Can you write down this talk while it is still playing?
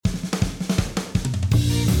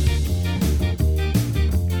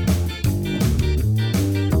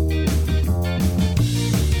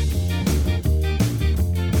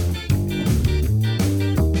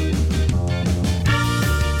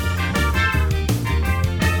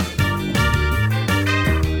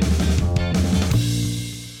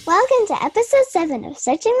to episode 7 of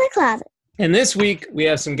Searching the Closet. And this week, we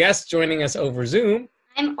have some guests joining us over Zoom.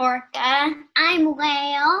 I'm Orca. I'm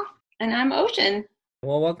Whale. And I'm Ocean.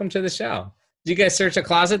 Well, welcome to the show. Did you guys search a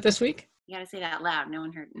closet this week? You gotta say that out loud. No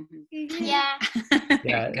one heard. Mm-hmm. Yeah.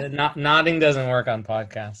 Yeah, nodding doesn't work on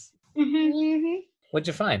podcasts. What'd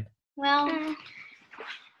you find? Well,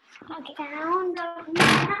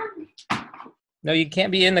 No, you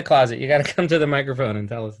can't be in the closet. You got to come to the microphone and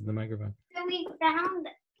tell us in the microphone. so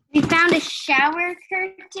we found a shower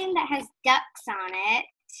curtain that has ducks on it.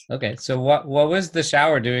 Okay, so what was the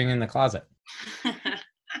shower doing in the closet?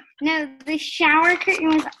 No, the shower curtain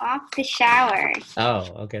was off the shower. Oh,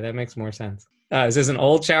 okay, that makes more sense. Is this an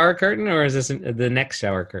old shower curtain or is this the next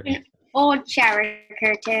shower curtain? Old shower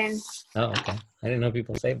curtain. Oh, okay. I didn't know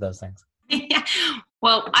people saved those things. Yeah.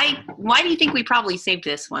 Well, why do you think we probably saved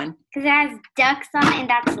this one? Because it has ducks on it, and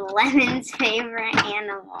that's Lemon's favorite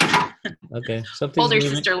animal. Okay, something. Older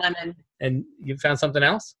sister Lemon. And you found something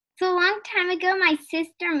else? So a long time ago, my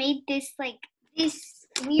sister made this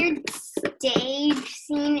weird stage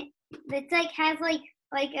scene that's has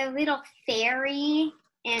a little fairy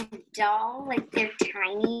and doll, they're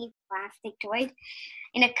tiny plastic toys,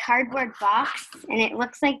 in a cardboard box, and it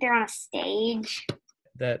looks like they're on a stage.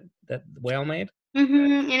 That Whale made?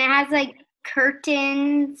 And it has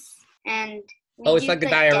curtains and. Oh, it's like a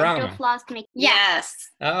diorama. Dental floss to make. Yes.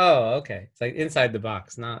 Oh, okay. It's like inside the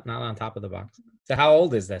box, not on top of the box. So how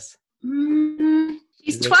old is this?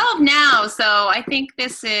 She's 12 now, so I think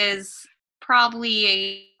this is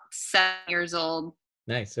probably 7 years old.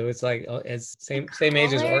 Nice. So it's it's same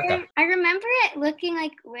age as Orca. I remember it looking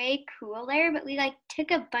way cooler, but we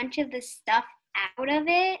took a bunch of the stuff out of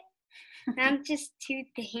it. Now just 2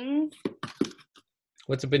 things.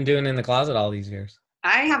 What's it been doing in the closet all these years?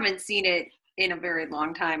 I haven't seen it in a very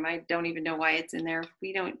long time. I don't even know why it's in there.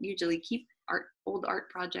 We don't usually keep old art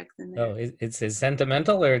projects in there. Oh, it's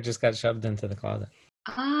sentimental or it just got shoved into the closet?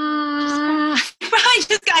 Probably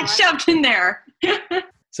just got shoved in there.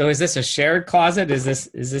 So is this a shared closet? Is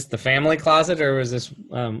this the family closet or was this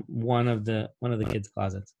one of the kids'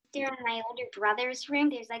 closets? There in my older brother's room,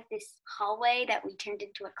 there's this hallway that we turned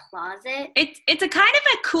into a closet. It's a kind of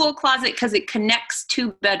a cool closet because it connects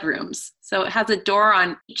 2 bedrooms. So it has a door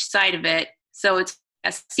on each side of it. So it's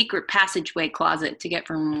a secret passageway closet to get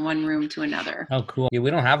from one room to another. Oh, cool. Yeah,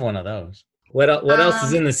 we don't have one of those. What else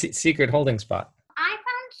is in the secret holding spot? I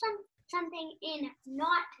found something in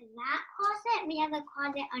not that closet. We have a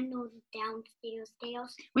closet under the downstairs.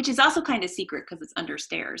 Which is also kind of secret because it's under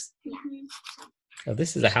stairs. Yeah. Oh,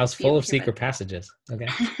 this is a house full of secret passages. Okay.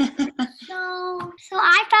 So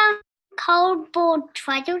I found cardboard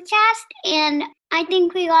treasure chest, and I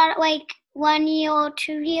think we got it 1 year or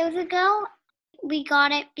 2 years ago. We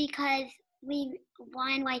got it because we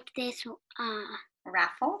won this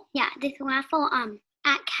Raffle? Yeah, this raffle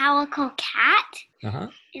at Calico Cat. Uh-huh.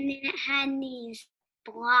 And then it had these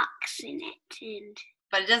blocks in it,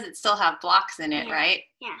 But it doesn't still have blocks in it, right?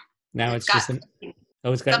 Yeah. Now it's got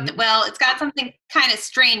it's got it's got something kind of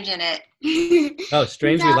strange in it. Oh,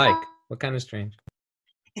 strange we like. What kind of strange?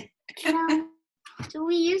 So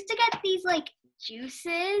we used to get these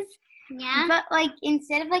juices. Yeah. But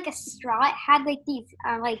instead of a straw, it had these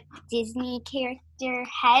Disney character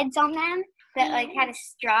heads on them that had a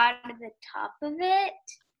straw to the top of it.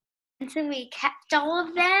 And so we kept all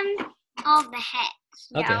of them, all the heads.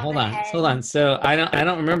 Okay, hold on. So I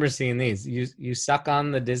don't remember seeing these. You suck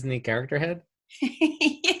on the Disney character head?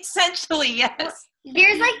 Essentially, yes.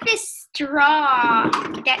 There's this straw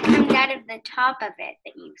that comes out of the top of it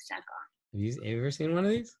that you suck on. Have you ever seen one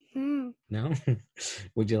of these? No?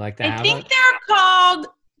 Would you like to have I think it?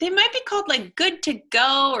 they might be called Good to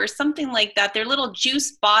Go or something like that. They're little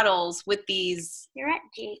juice bottles with these. They're at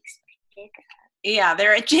Jake's Pickup. Yeah,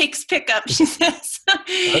 they're at Jake's Pickup, she says.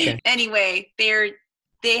 Okay. Anyway,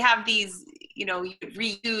 they have these, you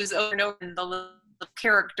reuse over and over in the little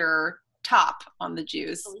character top on the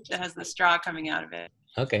juice that has the straw coming out of it.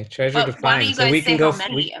 Okay, treasure to Why don't find. you So guys we say can go. how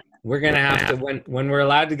many of them? We're gonna have to when we're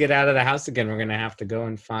allowed to get out of the house again. We're gonna have to go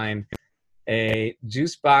and find a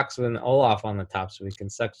juice box with an Olaf on the top, so we can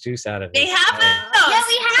suck juice out of it. They have those. Yeah,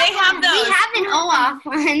 we have They have those. We have an Olaf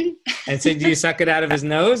one. And so, do you suck it out of his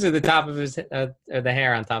nose or the top of his or the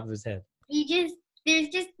hair on top of his head? There's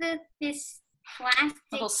just this plastic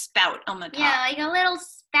Little spout on the top. Yeah, a little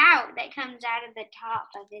spout that comes out of the top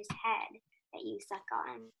of his head that you suck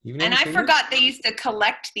on. And I forgot they used to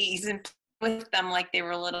collect these and play with them like they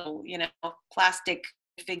were little, plastic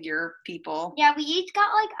figure people. Yeah, we each got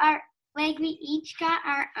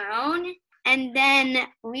our own, and then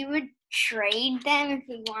we would trade them if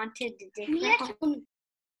we wanted to different.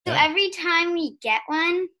 So Yeah. every time we get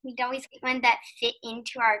one, we'd always get one that fit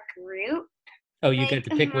into our group. Oh, you Like, get to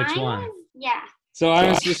pick which mine one. was- yeah. So I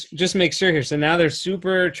was just make sure here. So now they're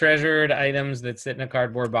super treasured items that sit in a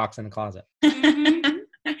cardboard box in a closet. Mhm.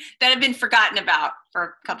 That have been forgotten about for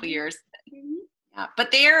a couple years. Mhm. Yeah,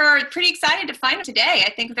 but they are pretty excited to find them today.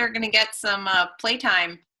 I think they're going to get some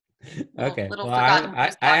playtime. Okay. Little Well, forgotten I-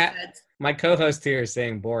 juice box heads. My co-host here is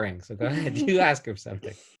saying boring. So go ahead. You ask her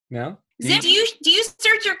something. No? Zim, do you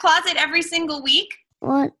search your closet every single week?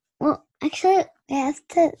 Well, actually, we have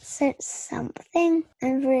to search something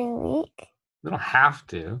every week. We don't have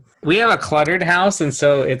to. We have a cluttered house, and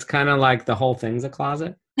so it's kind of like the whole thing's a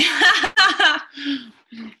closet.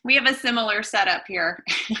 We have a similar setup here.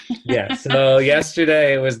 Yeah. So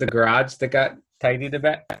yesterday it was the garage that got tidied a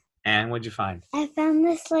bit. And what'd you find? I found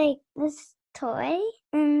this toy,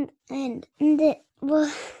 and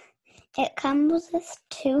it comes with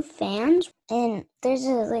 2 fans, and there's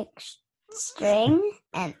a string,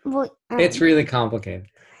 and It's really complicated.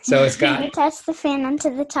 So it's you got. attach the fan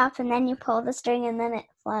onto the top, and then you pull the string, and then it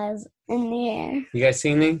flies in the air. You guys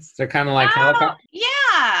seen these? They're kind of like Oh, helicopters.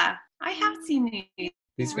 yeah, I have seen these.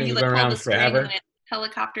 These Where things you have been pull around the string forever. and it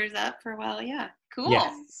helicopters up for a while. Yeah, cool.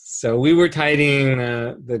 Yeah. So we were tidying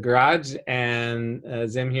the garage, and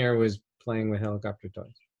Zim here was playing with helicopter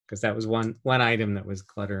toys because that was one item that was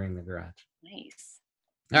cluttering the garage. Nice.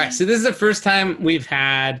 All right. So this is the first time we've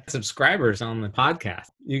had subscribers on the podcast.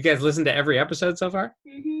 You guys listened to every episode so far?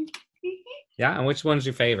 Mhm. Yeah. And which one's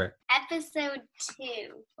your favorite? Episode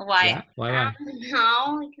 2. Why? Yeah. Why? I don't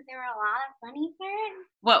know, because there were a lot of funny parts.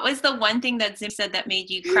 What was the one thing that Zim said that made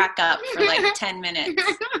you crack up for like 10 minutes?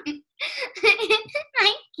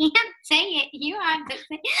 I can't say it. You have to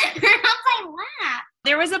say it. Or else I laugh.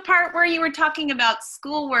 There was a part where you were talking about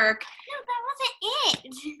schoolwork. No, that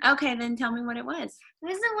wasn't it. Okay, then tell me what it was. It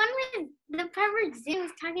was the one with the part where Zoo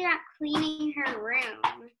was talking about cleaning her room.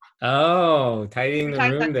 Oh, tidying We the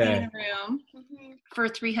talked room about day. cleaning the room Mhm. for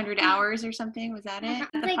 300 hours or something. Was that it? It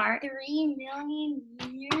The was like part? 3 million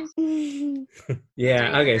years.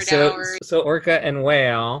 Yeah. Okay. 300 So hours. Orca and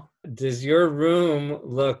Whale, does your room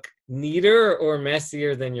look neater or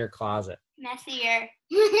messier than your closet? Messier.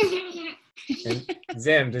 And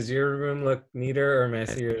Zim, does your room look neater or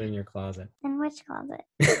messier than your closet? In which closet?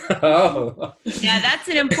 Oh. Yeah, that's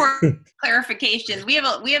an important clarification. We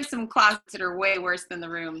have some closets that are way worse than the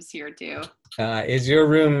rooms here too. Is your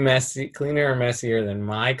room cleaner or messier than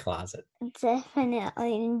my closet?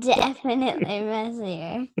 Definitely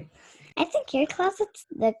messier. I think your closet's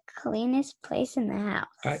the cleanest place in the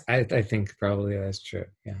house. I think probably that's true.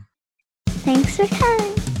 Yeah. Thanks for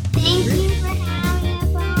coming. Thank you for having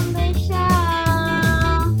us on the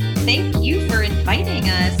show. Thank you for inviting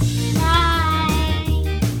us.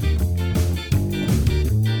 Bye.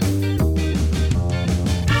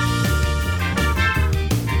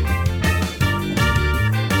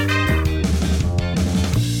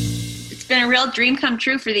 It's been a real dream come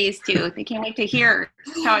true for these two. They can't wait to hear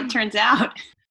how it turns out.